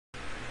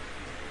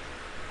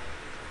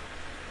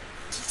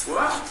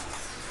What?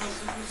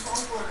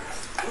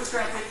 Who's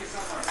trying to take you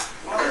somewhere?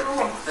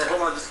 Hey,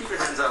 hold on, just keep your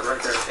hands out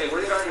right there. Hey,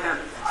 what do you got in your hand?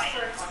 Oh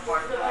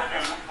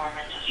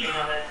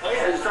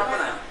yeah, just drop the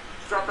knife.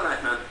 Drop the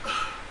knife, man.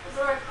 That's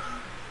alright.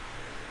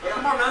 Hey,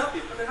 come on, man.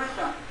 Put the knife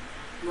down.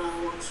 No, I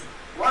want to.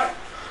 Why?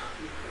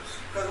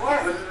 Because why?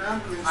 I'm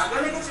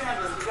gonna get your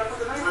ambulance. You gotta put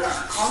the knife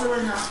down. Call it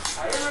right now. I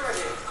am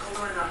already. Call it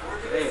right now.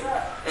 Hey,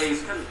 hey,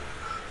 he's cutting.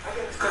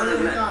 He's cutting his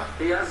neck.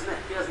 He has neck.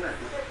 He has neck.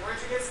 Where'd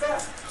you get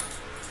stabbed?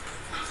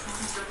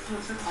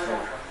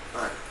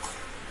 Alright.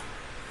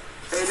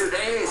 Hey, dude,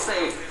 hey,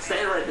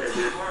 stay right there,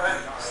 dude.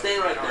 Stay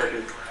right there,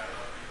 dude.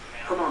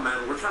 Come on,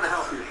 man, we're trying to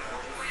help you.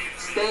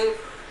 Stay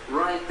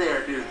right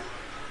there, dude.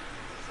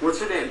 What's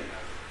your name?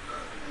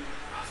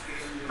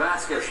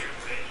 Vasquez.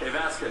 Hey,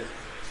 Vasquez.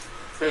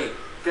 Hey,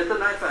 get the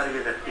knife out of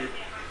your neck, dude.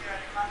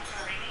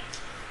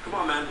 Come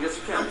on, man, yes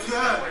you can. I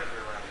can.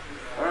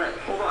 Alright,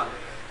 hold on.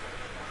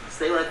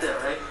 Stay right there,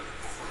 right?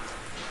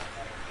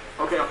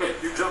 Okay,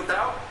 you jumped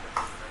out?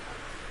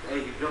 Hey,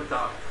 you jumped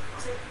out.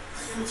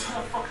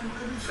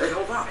 Hey,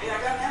 hold on. Hey,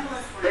 I got an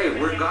ambulance for you. Hey,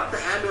 we got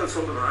the ambulance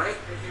open, alright?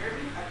 Did you hear me?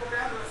 I put the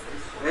ambulance for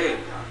you. Hey,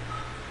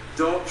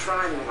 don't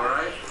try me,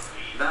 alright?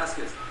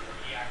 Vasquez.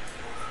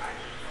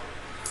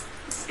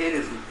 It's in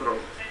his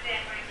throat.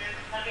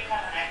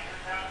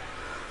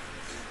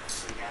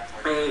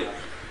 Hey,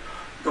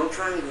 don't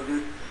try me,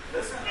 dude.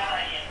 Listen, I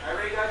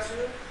already got you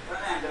an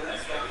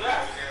ambulance.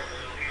 Yeah.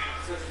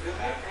 So it's good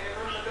night. Hey,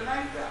 everyone put the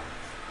knife down.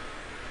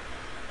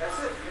 That's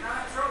it. You're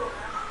not in trouble,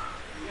 man.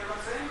 You get what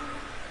I'm saying?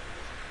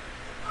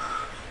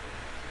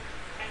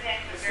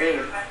 Hey.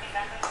 You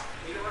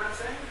get what I'm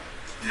saying?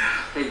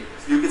 Hey,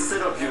 you can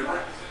sit up, dude.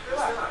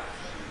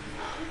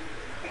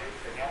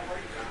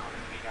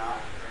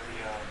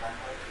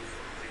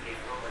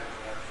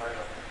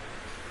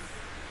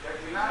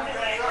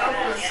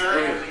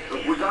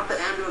 Hey, we got the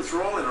ambulance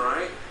rolling,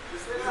 alright?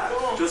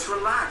 Just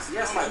relax.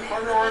 Yes, my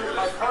partner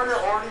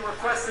already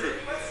requested it.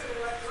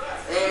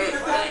 Hey, hey,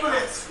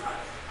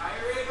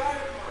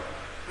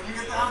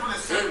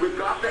 we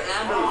got the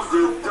ambulance,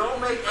 dude. Don't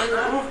make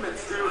any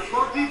movements, dude.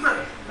 Go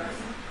deeper.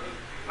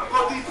 Now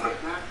go deeper,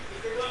 man.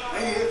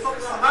 Hey, it's a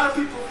lot of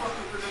people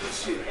fucking with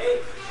this shit. They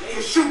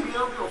can shoot me, I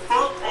don't give a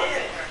fuck.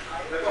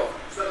 Let go.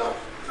 Let go.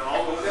 No,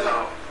 don't get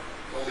up.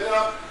 Don't get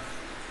up.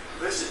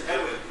 Listen,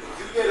 Edwin, if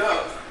you get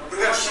up,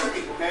 we're gonna shoot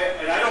you, okay?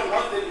 And I don't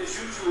want them to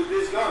shoot you with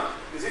this gun.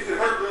 Because it could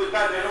hurt really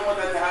bad, and I don't want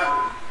that to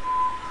happen.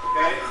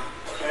 Okay?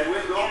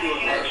 Edwin, don't do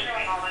it, buddy.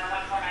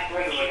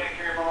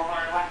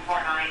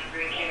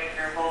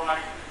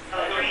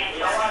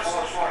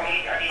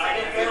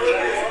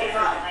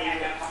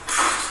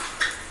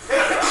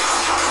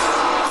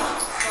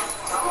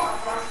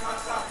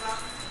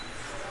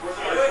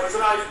 Where's the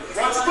knife?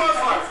 Watch the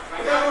crossfire.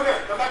 Come back over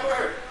here. Come back over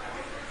here.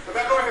 Come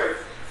back over here.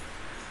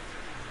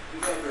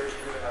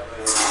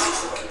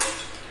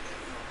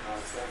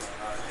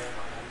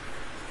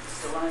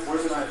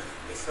 Where's the knife?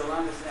 It's still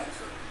on his neck,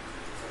 sir. Can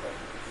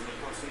you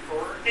proceed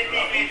forward? Hey,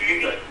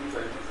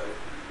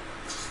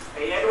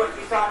 Edwin,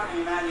 keep talking to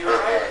me, man. You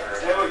alright?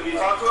 Edwin, can you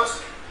talk to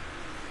us?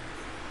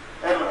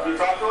 Edwin, can you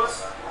talk to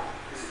us?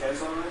 Is his head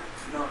still on there?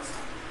 No, it's not.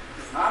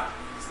 It's not?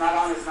 It's not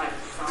on his knife.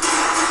 It's on his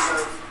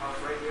knife. I was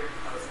right here. I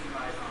was keeping my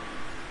eyes on him.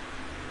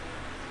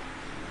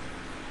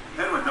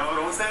 Edwin, no,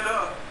 don't stand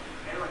up.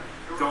 Edwin,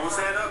 Don't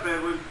stand up,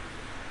 Edwin.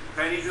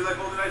 Okay, I need you to let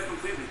go of the knife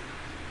completely.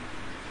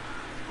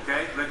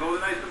 Okay? Let go of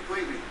the knife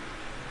completely.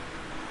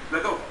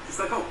 Let go. Just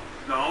let go.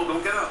 No,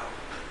 don't get up.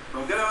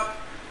 Don't get up.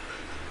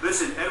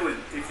 Listen, Edwin,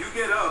 if you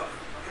get up,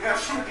 you're gonna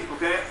shoot people,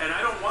 okay? And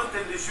I don't want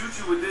them to shoot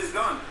you with this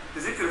gun.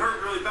 Because it could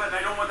hurt really bad, and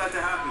I don't want that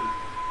to happen.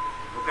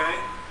 Okay?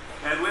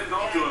 Edwin,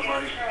 don't do it,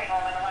 buddy.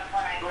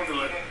 Don't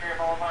do it. Hit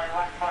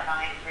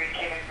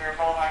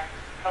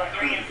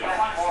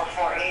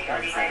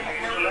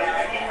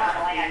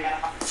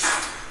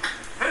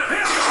him!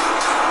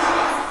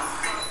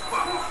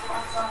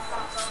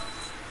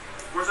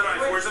 Where's the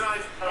knife? Where's the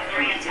knife?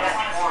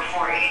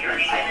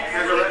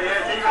 Hands are ready,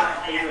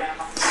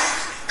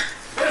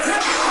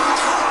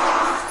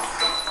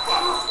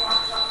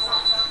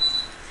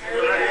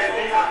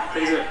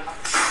 Taser.